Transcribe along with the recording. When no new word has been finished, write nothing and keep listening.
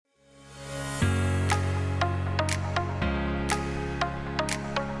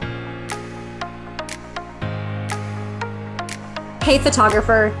Hey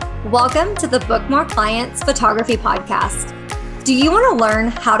photographer, welcome to the Book More Clients Photography Podcast. Do you want to learn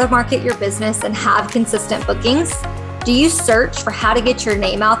how to market your business and have consistent bookings? Do you search for how to get your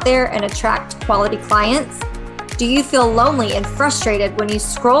name out there and attract quality clients? Do you feel lonely and frustrated when you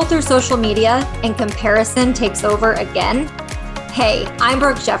scroll through social media and comparison takes over again? Hey, I'm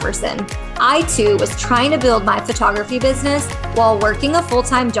Brooke Jefferson. I too was trying to build my photography business while working a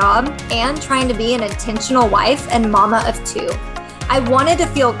full-time job and trying to be an intentional wife and mama of two. I wanted to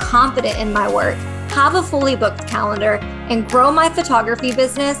feel confident in my work, have a fully booked calendar, and grow my photography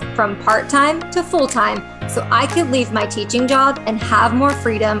business from part-time to full-time so I could leave my teaching job and have more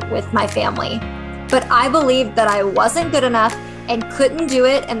freedom with my family. But I believed that I wasn't good enough and couldn't do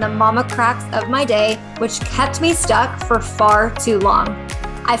it in the mama cracks of my day, which kept me stuck for far too long.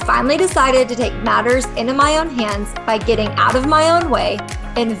 I finally decided to take matters into my own hands by getting out of my own way,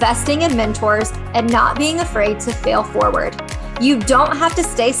 investing in mentors, and not being afraid to fail forward. You don't have to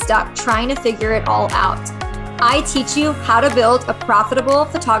stay stuck trying to figure it all out. I teach you how to build a profitable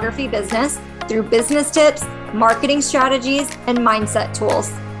photography business through business tips, marketing strategies, and mindset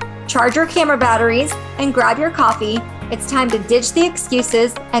tools. Charge your camera batteries and grab your coffee. It's time to ditch the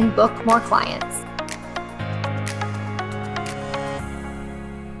excuses and book more clients.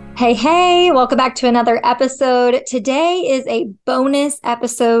 Hey, welcome back to another episode. Today is a bonus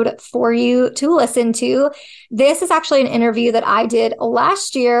episode for you to listen to. This is actually an interview that I did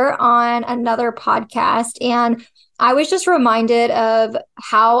last year on another podcast, and I was just reminded of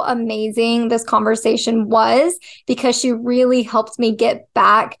how amazing this conversation was because she really helped me get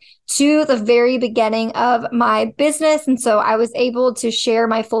back to the very beginning of my business. And so I was able to share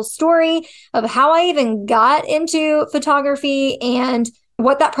my full story of how I even got into photography and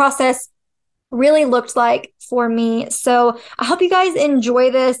what that process really looked like for me. So I hope you guys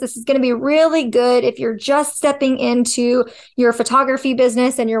enjoy this. This is going to be really good if you're just stepping into your photography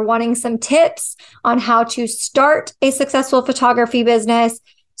business and you're wanting some tips on how to start a successful photography business.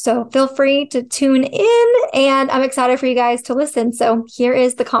 So feel free to tune in, and I'm excited for you guys to listen. So here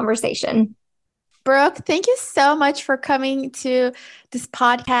is the conversation. Brooke, thank you so much for coming to this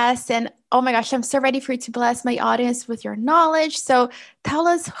podcast. And oh my gosh, I'm so ready for you to bless my audience with your knowledge. So tell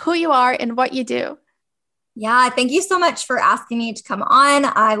us who you are and what you do. Yeah, thank you so much for asking me to come on.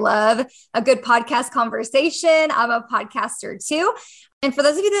 I love a good podcast conversation. I'm a podcaster too. And for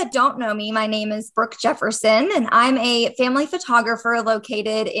those of you that don't know me, my name is Brooke Jefferson, and I'm a family photographer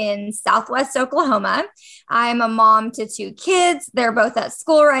located in Southwest Oklahoma. I'm a mom to two kids. They're both at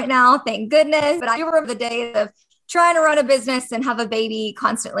school right now, thank goodness. But I remember the days of trying to run a business and have a baby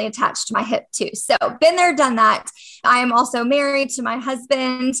constantly attached to my hip too. So been there, done that. I am also married to my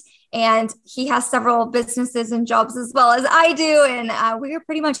husband, and he has several businesses and jobs as well as I do. And we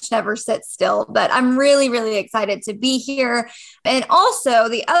pretty much never sit still, but I'm really, really excited to be here. And also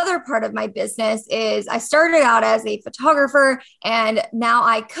the other part of my business is I started out as a photographer, and now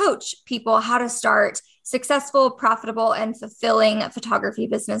I coach people how to start successful, profitable, and fulfilling photography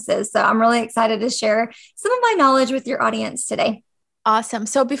businesses. So I'm really excited to share some of my knowledge with your audience today. Awesome.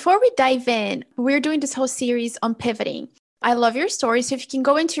 So before we dive in, we're doing this whole series on pivoting. I love your story. So if you can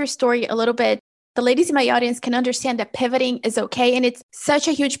go into your story a little bit, the ladies in my audience can understand that pivoting is okay. And it's such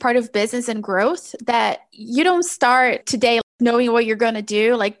a huge part of business and growth that you don't start today knowing what you're going to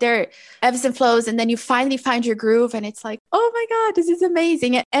do. Like there are ebbs and flows, and then you finally find your groove and it's like, oh my God, this is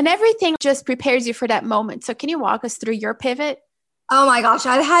amazing. And everything just prepares you for that moment. So can you walk us through your pivot? Oh my gosh,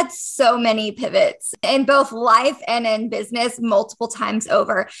 I've had so many pivots in both life and in business multiple times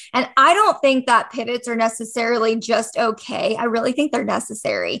over. And I don't think that pivots are necessarily just okay. I really think they're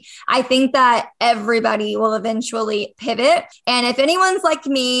necessary. I think that everybody will eventually pivot. And if anyone's like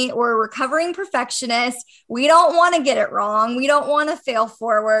me, we're recovering perfectionists. We don't want to get it wrong. We don't want to fail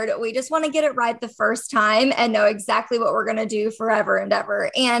forward. We just want to get it right the first time and know exactly what we're going to do forever and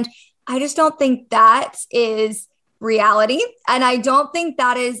ever. And I just don't think that is reality. And I don't think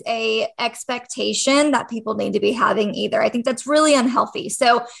that is a expectation that people need to be having either. I think that's really unhealthy.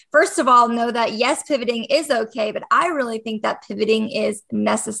 So first of all, know that yes, pivoting is okay, but I really think that pivoting is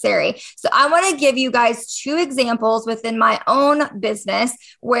necessary. So I want to give you guys two examples within my own business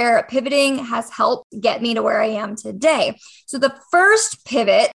where pivoting has helped get me to where I am today. So the first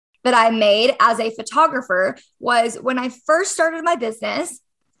pivot that I made as a photographer was when I first started my business.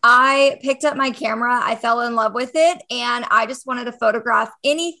 I picked up my camera, I fell in love with it, and I just wanted to photograph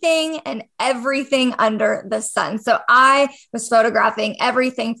anything and everything under the sun. So I was photographing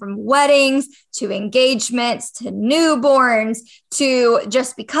everything from weddings to engagements to newborns to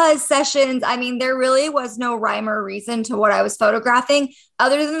just because sessions. I mean, there really was no rhyme or reason to what I was photographing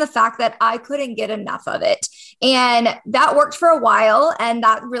other than the fact that I couldn't get enough of it. And that worked for a while. And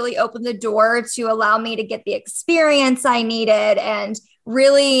that really opened the door to allow me to get the experience I needed and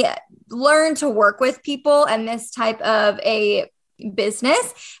really learn to work with people and this type of a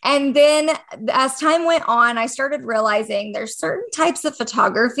business. And then as time went on, I started realizing there's certain types of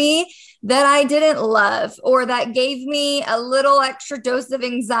photography that I didn't love, or that gave me a little extra dose of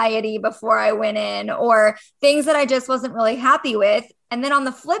anxiety before I went in, or things that I just wasn't really happy with. And then on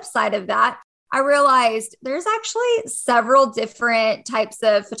the flip side of that, I realized there's actually several different types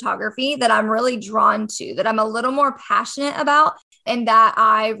of photography that I'm really drawn to, that I'm a little more passionate about, and that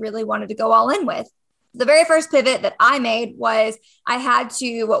I really wanted to go all in with. The very first pivot that I made was I had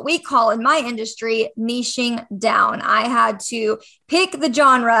to, what we call in my industry, niching down. I had to pick the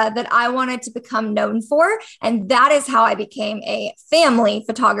genre that I wanted to become known for. And that is how I became a family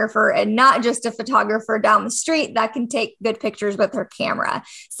photographer and not just a photographer down the street that can take good pictures with her camera.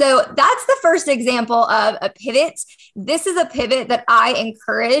 So that's the first example of a pivot. This is a pivot that I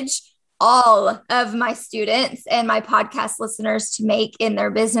encourage all of my students and my podcast listeners to make in their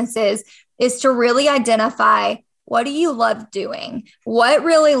businesses, is to really identify, what do you love doing? What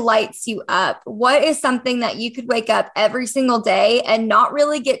really lights you up? What is something that you could wake up every single day and not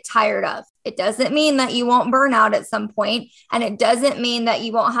really get tired of? It doesn't mean that you won't burn out at some point, and it doesn't mean that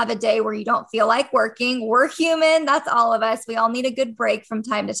you won't have a day where you don't feel like working. We're human. That's all of us. We all need a good break from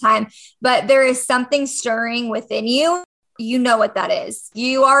time to time, but there is something stirring within you. You know what that is.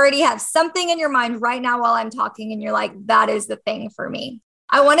 You already have something in your mind right now while I'm talking, and you're like, that is the thing for me.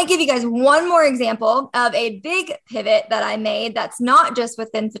 I want to give you guys one more example of a big pivot that I made that's not just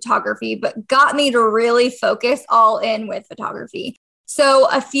within photography, but got me to really focus all in with photography. So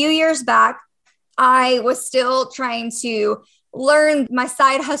a few years back, I was still trying to learn my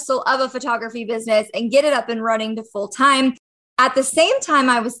side hustle of a photography business and get it up and running to full time. At the same time,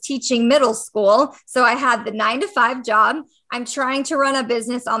 I was teaching middle school. So I had the 9-to-5 job. I'm trying to run a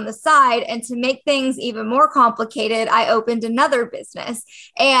business on the side. And to make things even more complicated, I opened another business.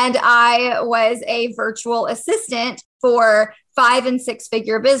 And I was a virtual assistant for 5- and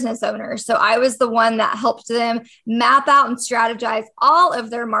 6-figure business owners. So I was the one that helped them map out and strategize all of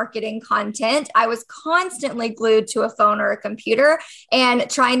their marketing content. I was constantly glued to a phone or a computer and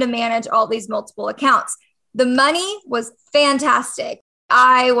trying to manage all these multiple accounts. The money was fantastic.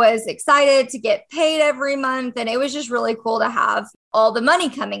 I was excited to get paid every month, and it was just really cool to have all the money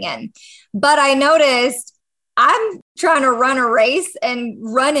coming in. But I noticed I'm trying to run a race and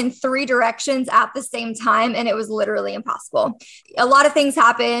run in 3 directions at the same time, and it was literally impossible. A lot of things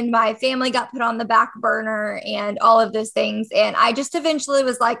happened. My family got put on the back burner and all of those things. And I just eventually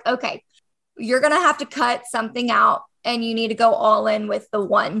was like, okay, you're going to have to cut something out, and you need to go all in with the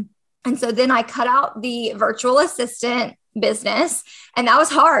one. And so then I cut out the virtual assistant business. And that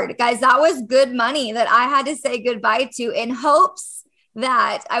was hard, guys. That was good money that I had to say goodbye to in hopes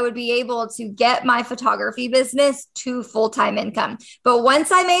that I would be able to get my photography business to full-time income. But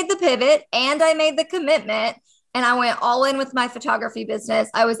once I made the pivot and I made the commitment and I went all in with my photography business,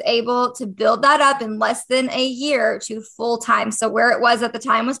 I was able to build that up in less than a year to full-time. So where it was at the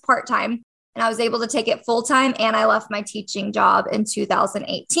time was part-time. And I was able to take it full-time, and I left my teaching job in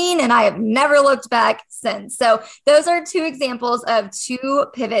 2018, and I have never looked back since. So those are 2 examples of 2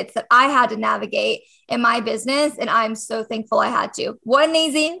 pivots that I had to navigate in my business, and I'm so thankful I had to. Wasn't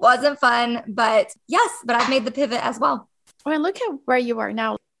easy, wasn't fun, but yes, but I've made the pivot as well. Well, look at where you are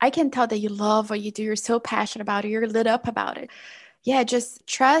now. I can tell that you love what you do. You're so passionate about it. You're lit up about it. Yeah, just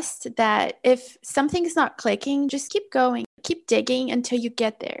trust that if something's not clicking, just keep going. Keep digging until you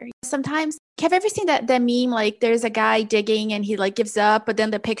get there. Sometimes, have you ever seen that meme, like there's a guy digging and he like gives up, but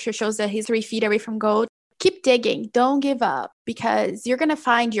then the picture shows that he's 3 feet away from gold? Keep digging. Don't give up, because you're going to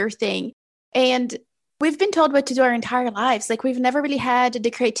find your thing. And we've been told what to do our entire lives. Like, we've never really had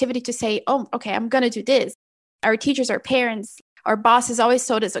the creativity to say, oh, okay, I'm going to do this. Our teachers, our parents, our bosses always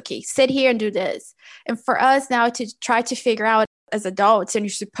told us, okay, sit here and do this. And for us now to try to figure out as adults, and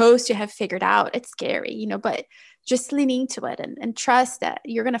you're supposed to have figured out, it's scary, but just lean into it and trust that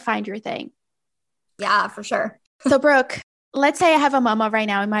you're going to find your thing. Yeah, for sure. So Brooke, let's say I have a mama right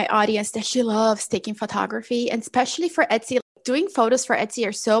now in my audience that she loves taking photography, and especially for Etsy. Doing photos for Etsy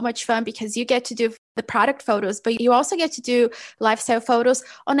are so much fun because you get to do the product photos, but you also get to do lifestyle photos.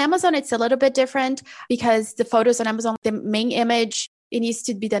 On Amazon, it's a little bit different because the photos on Amazon, the main image it needs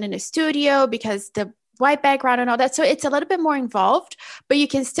to be done in a studio because the white background and all that. So it's a little bit more involved, but you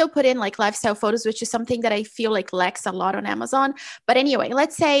can still put in like lifestyle photos, which is something that I feel like lacks a lot on Amazon. But anyway,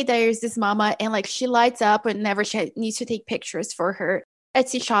 let's say there's this mama and like she lights up whenever she needs to take pictures for her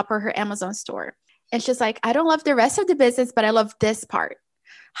Etsy shop or her Amazon store. And she's like, I don't love the rest of the business, but I love this part.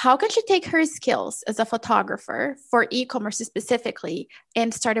 How can she take her skills as a photographer for e-commerce specifically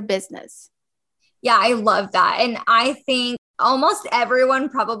and start a business? Yeah, I love that. And I think almost everyone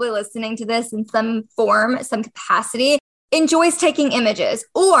probably listening to this in some form, some capacity, enjoys taking images,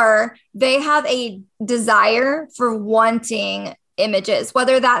 or they have a desire for wanting images,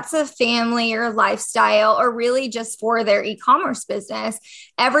 whether that's a family or lifestyle or really just for their e-commerce business.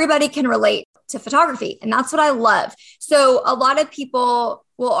 Everybody can relate to photography. And that's what I love. So a lot of people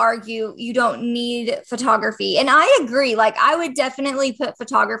will argue you don't need photography. And I agree. Like I would definitely put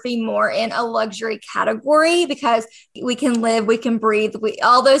photography more in a luxury category because we can live, we can breathe,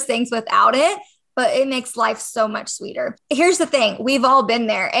 all those things without it, but it makes life so much sweeter. Here's the thing. We've all been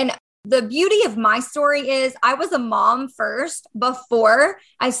there. And the beauty of my story is I was a mom first before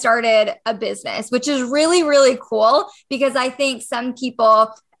I started a business, which is really, really cool because I think some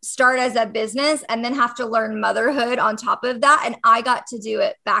people start as a business and then have to learn motherhood on top of that. And I got to do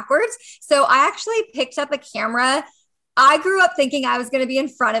it backwards. So I actually picked up a camera. I grew up thinking I was going to be in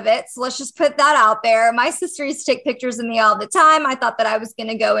front of it. So let's just put that out there. My sister used to take pictures of me all the time. I thought that I was going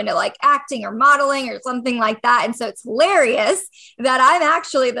to go into like acting or modeling or something like that. And so it's hilarious that I'm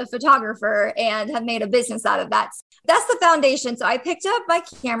actually the photographer and have made a business out of that. That's the foundation. So I picked up my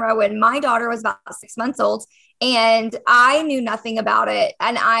camera when my daughter was about 6 months old. And I knew nothing about it.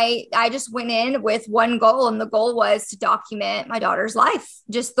 And I just went in with one goal. And the goal was to document my daughter's life,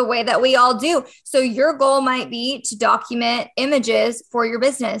 just the way that we all do. So your goal might be to document images for your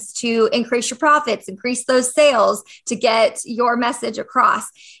business, to increase your profits, increase those sales, to get your message across.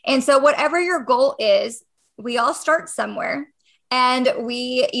 And so whatever your goal is, we all start somewhere. And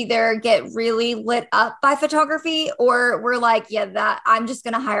we either get really lit up by photography or we're like, yeah, that I'm just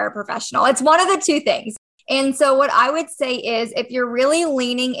going to hire a professional. It's one of the two things. And so what I would say is if you're really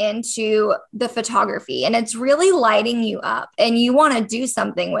leaning into the photography and it's really lighting you up and you want to do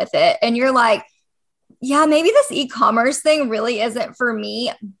something with it and you're like, yeah, maybe this e-commerce thing really isn't for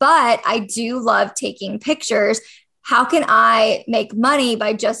me, but I do love taking pictures. How can I make money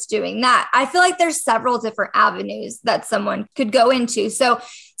by just doing that? I feel like there's several different avenues that someone could go into. So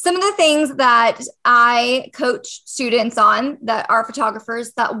some of the things that I coach students on that are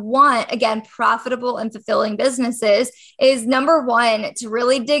photographers that want, again, profitable and fulfilling businesses is number one, to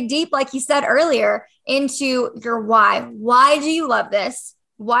really dig deep, like you said earlier, into your why. Why do you love this?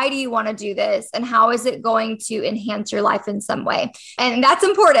 Why do you want to do this? And how is it going to enhance your life in some way? And that's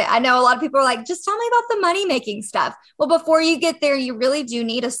important. I know a lot of people are like, just tell me about the money-making stuff. Well, before you get there, you really do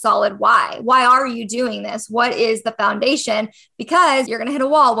need a solid why. Why are you doing this? What is the foundation? Because you're going to hit a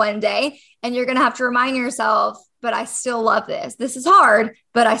wall one day and you're going to have to remind yourself, but I still love this. This is hard,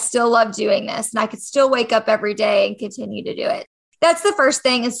 but I still love doing this. And I could still wake up every day and continue to do it. That's the first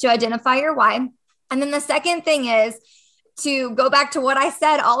thing, is to identify your why. And then the second thing is, to go back to what I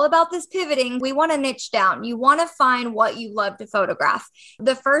said all about this pivoting, we want to niche down. You want to find what you love to photograph.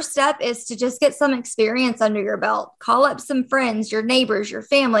 The first step is to just get some experience under your belt. Call up some friends, your neighbors, your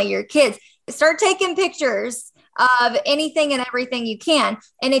family, your kids. Start taking pictures of anything and everything you can.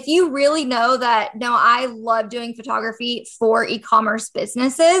 And if you really know that, no, I love doing photography for e-commerce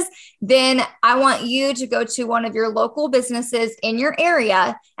businesses, then I want you to go to one of your local businesses in your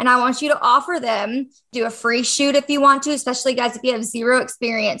area. And I want you to offer them, do a free shoot if you want to, especially guys, if you have zero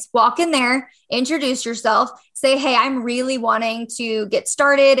experience, walk in there, introduce yourself, say, hey, I'm really wanting to get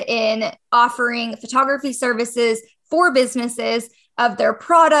started in offering photography services for businesses of their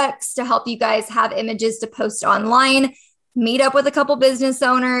products to help you guys have images to post online. Meet up with a couple business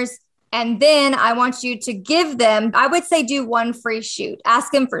owners. And then I want you to give them, I would say, do one free shoot.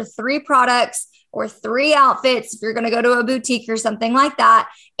 Ask them for 3 products or 3 outfits if you're going to go to a boutique or something like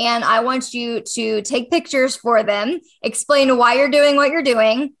that. And I want you to take pictures for them, explain why you're doing what you're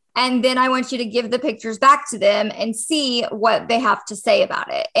doing. And then I want you to give the pictures back to them and see what they have to say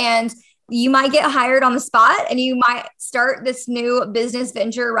about it. And you might get hired on the spot and you might start this new business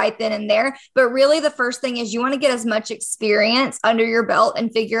venture right then and there. But really the first thing is you want to get as much experience under your belt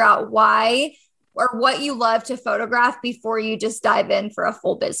and figure out why or what you love to photograph before you just dive in for a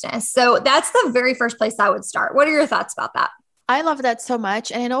full business. So that's the very first place I would start. What are your thoughts about that? I love that so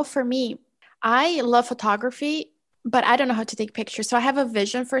much. And I know for me, I love photography, but I don't know how to take pictures. So I have a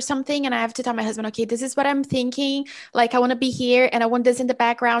vision for something and I have to tell my husband, okay, this is what I'm thinking. Like, I want to be here and I want this in the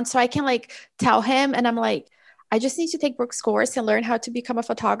background. So I can like tell him and I'm like, I just need to take Brooke's course and learn how to become a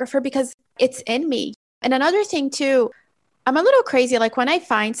photographer because it's in me. And another thing too, I'm a little crazy. Like when I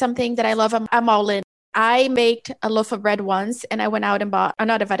find something that I love, I'm all in. I made a loaf of bread once and I went out and bought,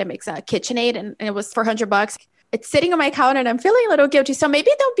 not a Vitamix, a KitchenAid, and it was $400. It's sitting on my counter and I'm feeling a little guilty. So maybe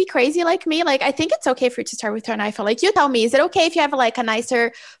don't be crazy like me. Like, I think it's okay for you to start with an iPhone. Like, you tell me, is it okay if you have like a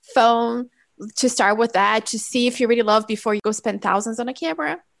nicer phone to start with that, to see if you really love before you go spend thousands on a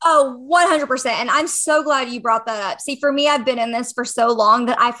camera? Oh, 100%. And I'm so glad you brought that up. See, for me, I've been in this for so long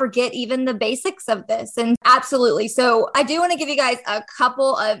that I forget even the basics of this. And absolutely. So I do want to give you guys a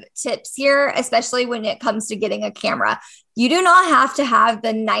couple of tips here, especially when it comes to getting a camera. You do not have to have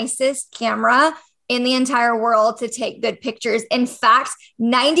the nicest camera in the entire world to take good pictures. In fact,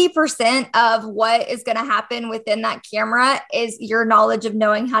 90% of what is going to happen within that camera is your knowledge of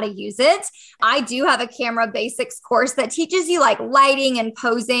knowing how to use it. I do have a camera basics course that teaches you like lighting and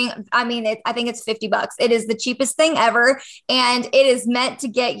posing. I mean, I think it's $50. It is the cheapest thing ever. And it is meant to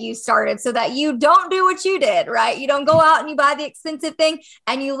get you started so that you don't do what you did, right? You don't go out and you buy the expensive thing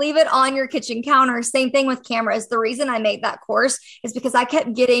and you leave it on your kitchen counter. Same thing with cameras. The reason I made that course is because I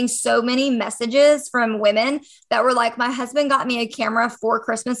kept getting so many messages from women that were like, my husband got me a camera 4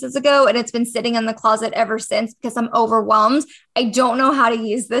 Christmases ago and it's been sitting in the closet ever since because I'm overwhelmed. I don't know how to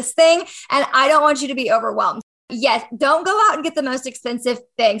use this thing and I don't want you to be overwhelmed. Yes, don't go out and get the most expensive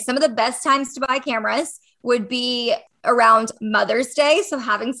thing. Some of the best times to buy cameras would be around Mother's Day. So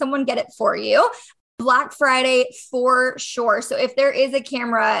having someone get it for you. Black Friday for sure. So if there is a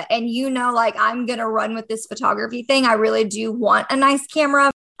camera and you know, like, I'm going to run with this photography thing, I really do want a nice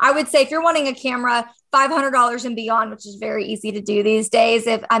camera. I would say if you're wanting a camera, $500 and beyond, which is very easy to do these days.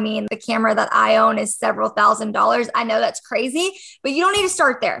 The camera that I own is several $1,000s. I know that's crazy, but you don't need to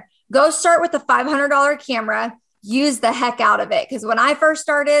start there. Go start with a $500 camera. Use the heck out of it. Because when I first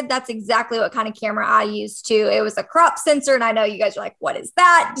started, that's exactly what kind of camera I used too. It was a crop sensor. And I know you guys are like, what is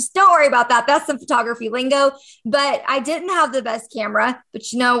that? Just don't worry about that. That's some photography lingo. But I didn't have the best camera.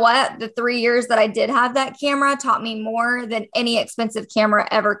 But you know what? The 3 years that I did have that camera taught me more than any expensive camera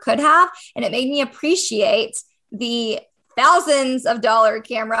ever could have. And it made me appreciate the thousands of dollar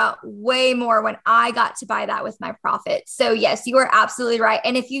camera way more when I got to buy that with my profit. So yes, you are absolutely right.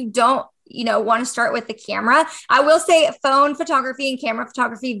 And if you don't, want to start with the camera, I will say phone photography and camera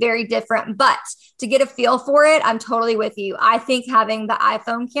photography, very different, but to get a feel for it, I'm totally with you. I think having the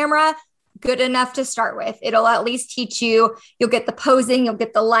iPhone camera, good enough to start with. It'll at least teach you, you'll get the posing, you'll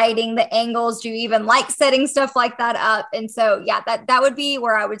get the lighting, the angles. Do you even like setting stuff like that up? And so, yeah, that would be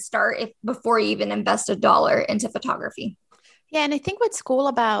where I would start before you even invest $1 into photography. Yeah. And I think what's cool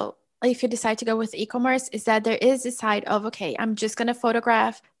about, if you decide to go with e-commerce, is that there is a side of, okay, I'm just going to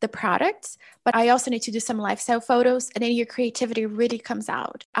photograph the products, but I also need to do some lifestyle photos, and then your creativity really comes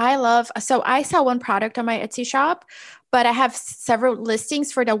out. So I sell one product on my Etsy shop, but I have several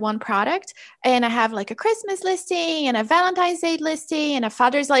listings for the one product. And I have like a Christmas listing and a Valentine's Day listing and a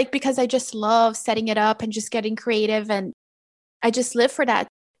Father's, because I just love setting it up and just getting creative. And I just live for that.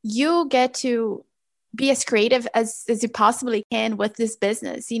 You get to be as creative as you possibly can with this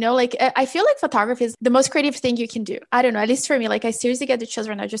business. I feel like photography is the most creative thing you can do. I don't know, at least for me, I seriously get the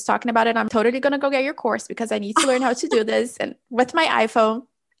children are just talking about it. I'm totally going to go get your course because I need to learn how to do this and with my iPhone.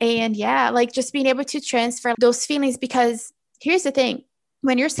 And yeah, just being able to transfer those feelings, because here's the thing.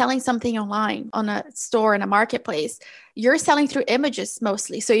 When you're selling something online on a store in a marketplace, you're selling through images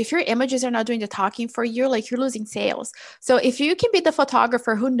mostly. So if your images are not doing the talking for you, you're losing sales. So if you can be the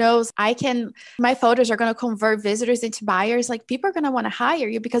photographer who knows my photos are going to convert visitors into buyers, people are going to want to hire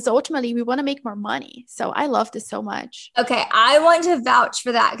you because ultimately we want to make more money. So I love this so much. Okay. I want to vouch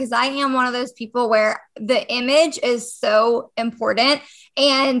for that because I am one of those people where the image is so important.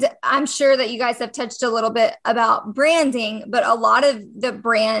 And I'm sure that you guys have touched a little bit about branding, but a lot of the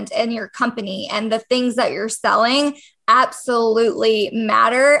brand and your company and the things that you're selling absolutely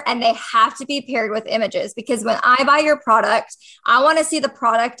matter. And they have to be paired with images, because when I buy your product, I want to see the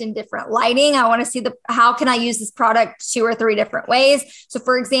product in different lighting. I want to see how can I use this product 2 or 3 different ways. So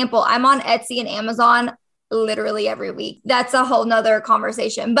for example, I'm on Etsy and Amazon literally every week. That's a whole nother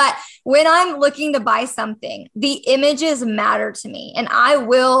conversation. But when I'm looking to buy something, the images matter to me, and I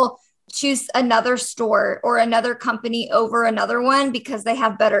will choose another store or another company over another one because they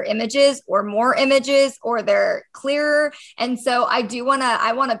have better images or more images or they're clearer. And so I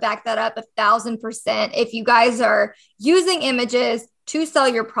want to back that up 1,000%. If you guys are using images to sell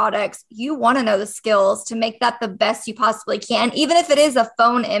your products, you want to know the skills to make that the best you possibly can, even if it is a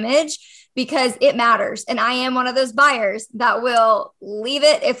phone image, because it matters. And I am one of those buyers that will leave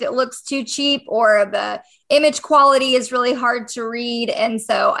it if it looks too cheap or the image quality is really hard to read. And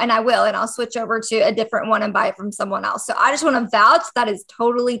I'll switch over to a different one and buy it from someone else. So I just want to vouch that is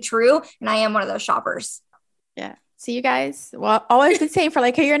totally true. And I am one of those shoppers. Yeah. See you guys. Well, all I've been saying for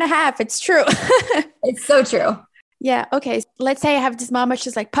like a year and a half, it's true. It's so true. Yeah. Okay. Let's say I have this mama,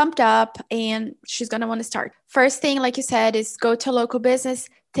 she's like pumped up and she's going to want to start. First thing, like you said, is go to a local business,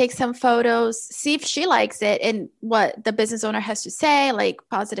 take some photos, see if she likes it and what the business owner has to say, like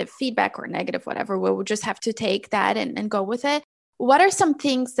positive feedback or negative, whatever. We'll just have to take that and go with it. What are some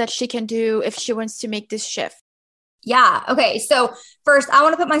things that she can do if she wants to make this shift? Yeah. Okay. So first, I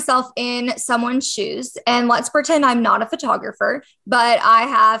want to put myself in someone's shoes, and let's pretend I'm not a photographer, but I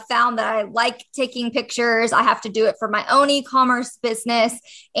have found that I like taking pictures. I have to do it for my own e-commerce business.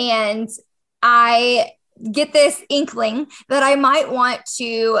 And I get this inkling that I might want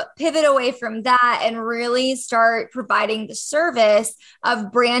to pivot away from that and really start providing the service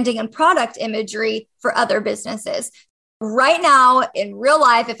of branding and product imagery for other businesses. Right now, in real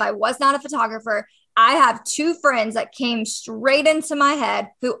life, if I was not a photographer, I have two friends that came straight into my head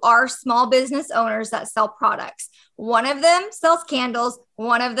who are small business owners that sell products. One of them sells candles.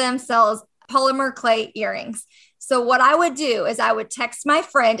 One of them sells polymer clay earrings. So what I would do is I would text my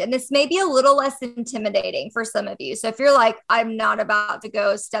friend, and this may be a little less intimidating for some of you. So if you're like, I'm not about to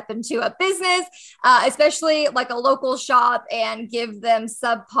go step into a business, especially like a local shop and give them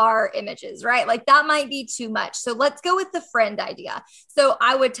subpar images, right? Like that might be too much. So let's go with the friend idea. So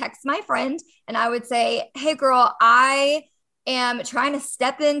I would text my friend and I would say, hey girl, I am trying to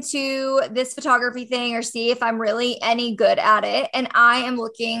step into this photography thing or see if I'm really any good at it. And I am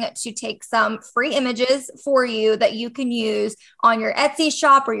looking to take some free images for you that you can use on your Etsy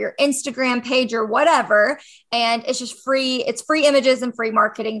shop or your Instagram page or whatever. And it's just free. It's free images and free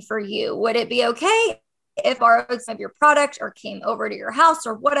marketing for you. Would it be okay if I borrowed some of your product or came over to your house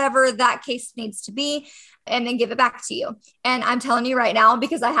or whatever that case needs to be, and then give it back to you? And I'm telling you right now,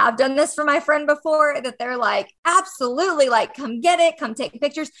 because I have done this for my friend before, that they're like, absolutely, like, come get it, come take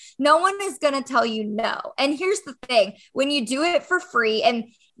pictures. No one is going to tell you no. And here's the thing, when you do it for free, and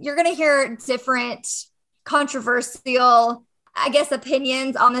you're going to hear different controversial, I guess,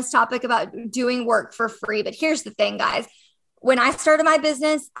 opinions on this topic about doing work for free. But here's the thing, guys. When I started my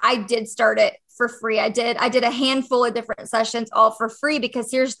business, I did start it for free. I did a handful of different sessions all for free,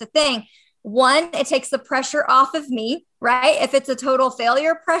 because here's the thing. One, it takes the pressure off of me, right? If it's a total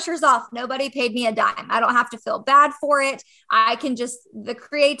failure, pressure's off. Nobody paid me a dime. I don't have to feel bad for it. I can just, the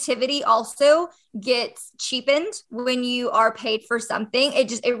creativity also gets cheapened when you are paid for something.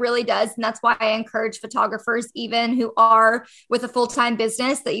 It really does. And that's why I encourage photographers, even who are with a full-time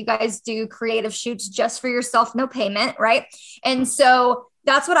business, that you guys do creative shoots just for yourself, no payment, right? And so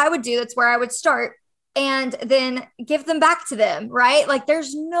that's what I would do. That's where I would start. And then give them back to them, right? Like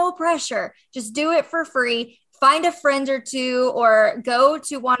there's no pressure. Just do it for free. Find a friend or two, or go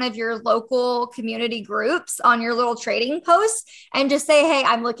to one of your local community groups on your little trading posts and just say, hey,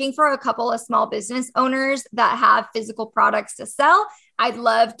 I'm looking for a couple of small business owners that have physical products to sell. I'd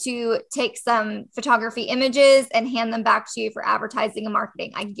love to take some photography images and hand them back to you for advertising and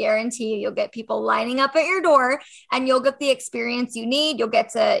marketing. I guarantee you'll get people lining up at your door, and you'll get the experience you need. You'll get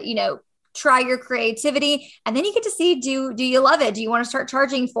to, try your creativity, and then you get to see, do you love it? Do you want to start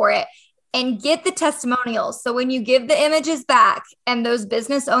charging for it? And get the testimonials. So when you give the images back and those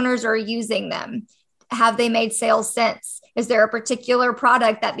business owners are using them, have they made sales since? Is there a particular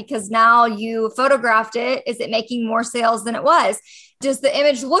product that, because now you photographed it, is it making more sales than it was? Does the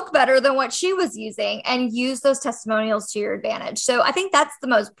image look better than what she was using? And use those testimonials to your advantage. So I think that's the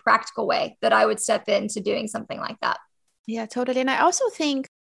most practical way that I would step into doing something like that. Yeah, totally. And I also think,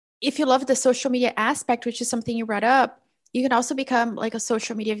 if you love the social media aspect, which is something you brought up, you can also become like a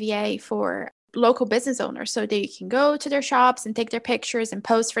social media VA for local business owners, so that you can go to their shops and take their pictures and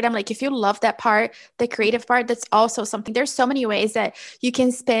post for them. Like if you love that part, the creative part, that's also something. There's so many ways that you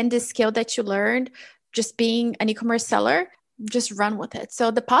can spend the skill that you learned just being an e-commerce seller, just run with it.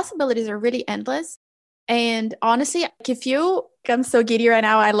 So the possibilities are really endless. And honestly, I'm so giddy right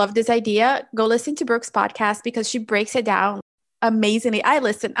now. I love this idea. Go listen to Brooke's podcast, because she breaks it down amazingly.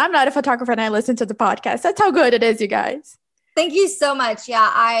 I'm not a photographer, and I listen to the podcast. That's how good it is, you guys. Thank you so much.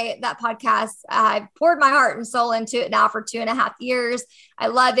 Yeah, that podcast, I've poured my heart and soul into it now for 2.5 years. I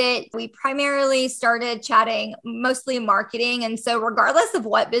love it. We primarily started chatting mostly marketing. And so regardless of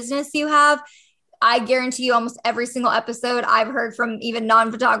what business you have, I guarantee you almost every single episode I've heard from even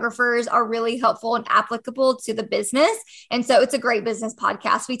non-photographers are really helpful and applicable to the business. And so it's a great business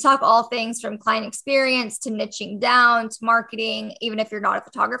podcast. We talk all things from client experience to niching down to marketing, even if you're not a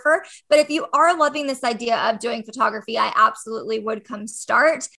photographer. But if you are loving this idea of doing photography, I absolutely would come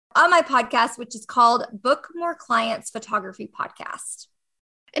start on my podcast, which is called Book More Clients Photography Podcast.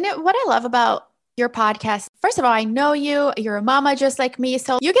 And what I love about your podcast, first of all, I know you're a mama just like me.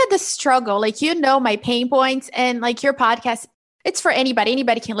 So you get the struggle, like, you know, my pain points, and like your podcast, it's for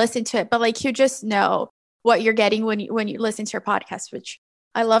anybody can listen to it, but like, you just know what you're getting when you listen to your podcast, which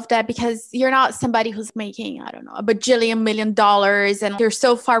I love that, because you're not somebody who's making, I don't know, a bajillion $1 million. And you're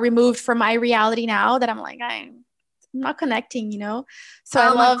so far removed from my reality now that I'm like, I'm not connecting, you know? So I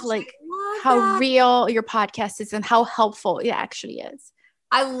love how real your podcast is and how helpful it actually is.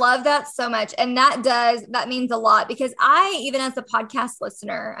 I love that so much. And that means a lot, because I, even as a podcast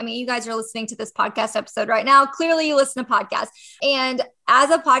listener, I mean, you guys are listening to this podcast episode right now. Clearly you listen to podcasts. And as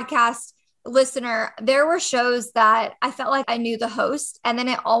a podcast listener, there were shows that I felt like I knew the host, and then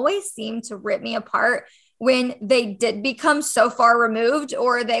it always seemed to rip me apart when they did become so far removed,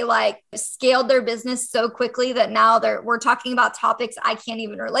 or they like scaled their business so quickly that now we're talking about topics I can't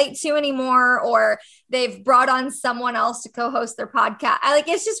even relate to anymore, or they've brought on someone else to co-host their podcast.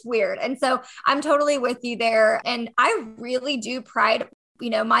 It's just weird. And so I'm totally with you there. And I really do pride,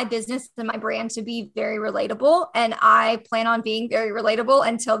 my business and my brand to be very relatable. And I plan on being very relatable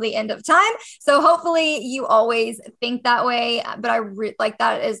until the end of time. So hopefully you always think that way. But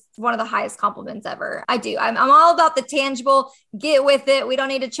that is one of the highest compliments ever. I do. I'm all about the tangible, get with it. We don't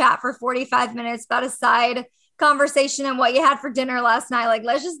need to chat for 45 minutes about a side conversation and what you had for dinner last night. Like,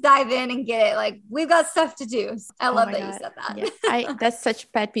 let's just dive in and get it. Like, we've got stuff to do. I love that you said that. Yeah. That's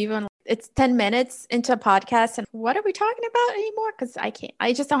such pet peeve. It's 10 minutes into a podcast and what are we talking about anymore? Because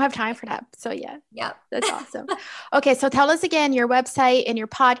I just don't have time for that. So yeah, that's awesome. Okay. So tell us again your website and your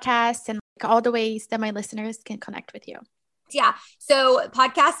podcast and all the ways that my listeners can connect with you. Yeah. So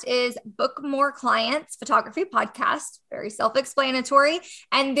podcast is Book More Clients Photography Podcast, very self-explanatory.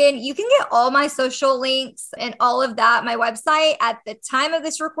 And then you can get all my social links and all of that. My website at the time of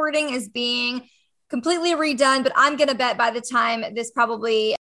this recording is being completely redone, but I'm going to bet by the time this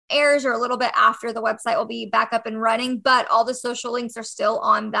probably airs or a little bit after, the website will be back up and running, but all the social links are still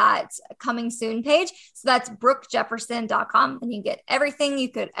on that coming soon page. So that's brookejefferson.com, and you get everything you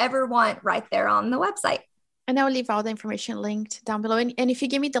could ever want right there on the website. And I'll leave all the information linked down below. And if you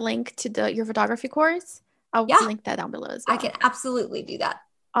give me the link to your photography course, I'll link that down below as well. I can absolutely do that.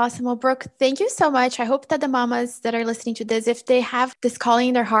 Awesome. Well, Brooke, thank you so much. I hope that the mamas that are listening to this, if they have this calling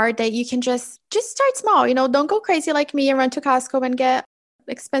in their heart, that you can just start small. Don't go crazy like me and run to Costco and get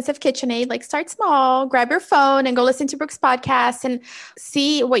expensive KitchenAid. Like, start small, grab your phone and go listen to Brooke's podcast and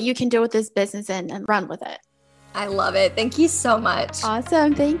see what you can do with this business and run with it. I love it. Thank you so much.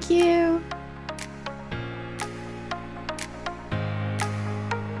 Awesome. Thank you.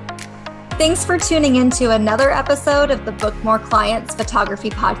 Thanks for tuning in to another episode of the Book More Clients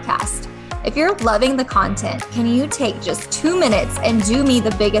Photography Podcast. If you're loving the content, can you take just 2 minutes and do me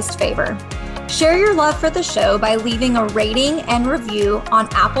the biggest favor? Share your love for the show by leaving a rating and review on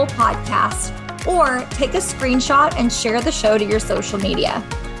Apple Podcasts, or take a screenshot and share the show to your social media.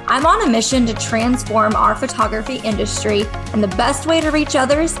 I'm on a mission to transform our photography industry, and the best way to reach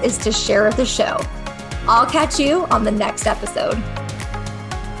others is to share the show. I'll catch you on the next episode.